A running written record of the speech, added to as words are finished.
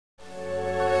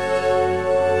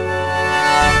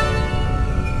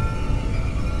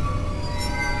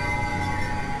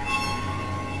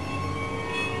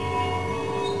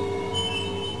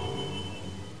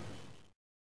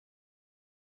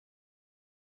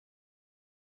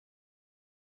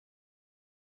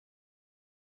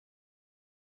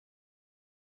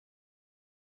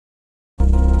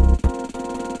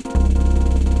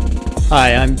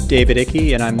Hi, I'm David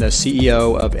Icke, and I'm the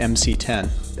CEO of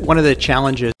MC10. One of the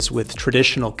challenges with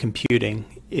traditional computing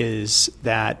is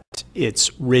that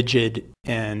it's rigid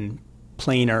and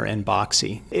planar and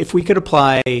boxy. If we could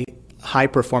apply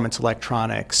high-performance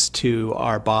electronics to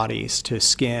our bodies, to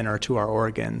skin, or to our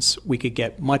organs, we could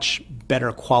get much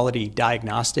better quality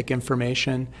diagnostic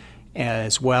information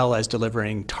as well as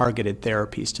delivering targeted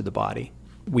therapies to the body.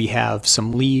 We have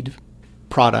some lead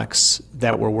products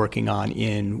that we're working on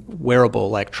in wearable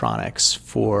electronics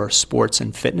for sports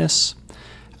and fitness.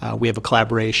 We have a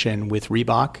collaboration with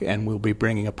Reebok, and we'll be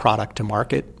bringing a product to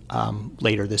market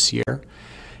later this year.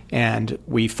 And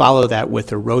we follow that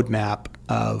with a roadmap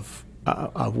of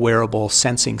wearable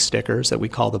sensing stickers that we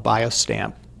call the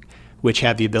biostamp, which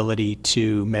have the ability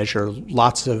to measure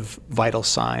lots of vital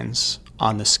signs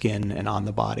on the skin and on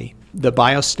the body. The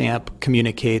biostamp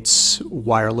communicates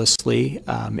wirelessly.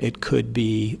 It could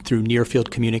be through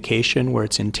near-field communication where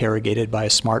it's interrogated by a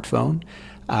smartphone,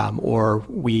 or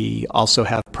we also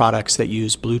have products that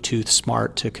use Bluetooth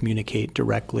Smart to communicate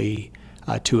directly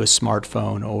to a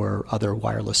smartphone or other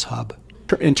wireless hub.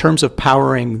 In terms of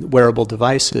powering wearable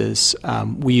devices,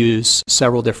 we use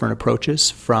several different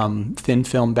approaches, from thin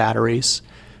film batteries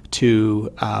to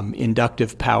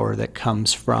inductive power that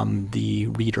comes from the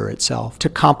reader itself. To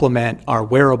complement our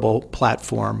wearable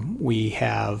platform, we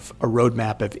have a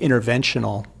roadmap of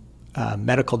interventional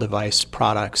medical device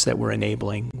products that we're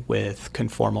enabling with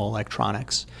conformal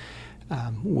electronics.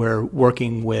 We're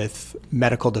working with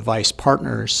medical device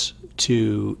partners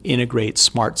to integrate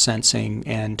smart sensing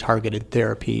and targeted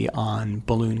therapy on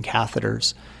balloon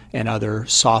catheters and other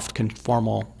soft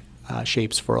conformal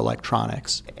shapes for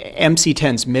electronics.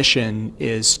 MC10's mission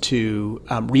is to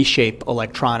reshape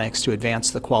electronics to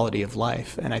advance the quality of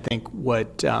life. And I think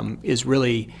what is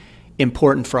really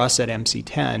important for us at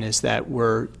MC10 is that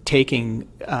we're taking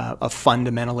a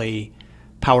fundamentally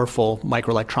powerful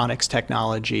microelectronics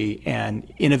technology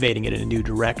and innovating it in a new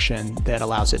direction that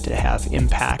allows it to have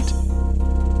impact